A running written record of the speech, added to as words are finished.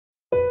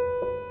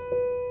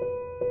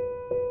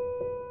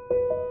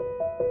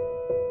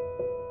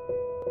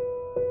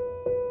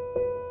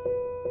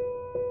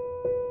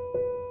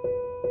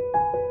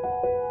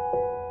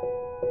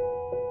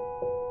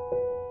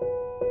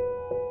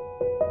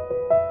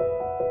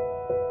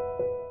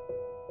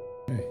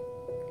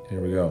Here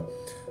we go.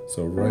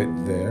 So right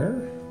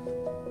there,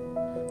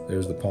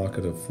 there's the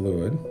pocket of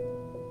fluid.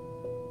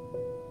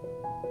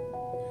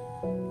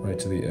 Right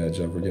to the edge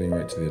of, we're getting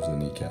right to the edge of the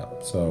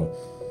kneecap. So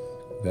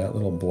that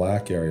little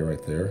black area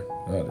right there,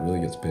 oh, it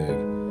really gets big.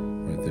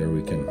 Right there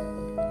we can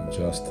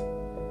adjust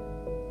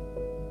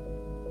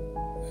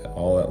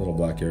all that little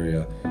black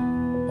area.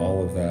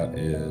 All of that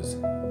is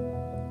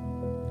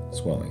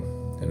swelling.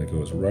 And it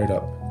goes right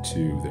up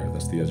to there.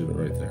 That's the edge of it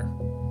right there.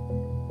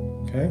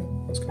 Okay,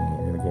 let's go.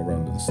 We're gonna go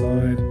around to the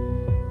side.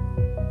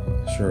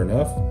 Sure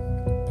enough,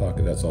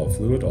 pocket, that's all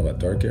fluid, all that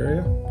dark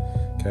area.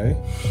 Okay,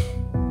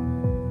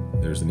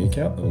 there's the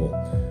kneecap, the little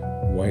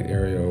white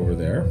area over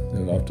there,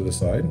 and off to the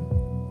side.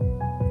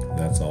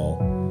 That's all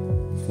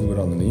fluid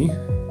on the knee.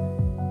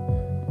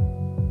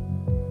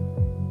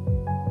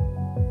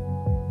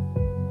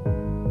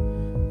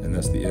 And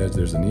that's the edge,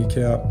 there's the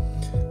kneecap.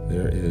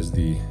 There is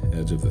the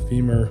edge of the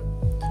femur.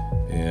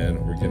 And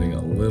we're getting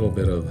a little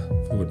bit of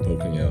fluid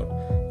poking out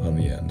on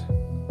the end.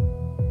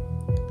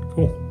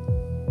 Cool.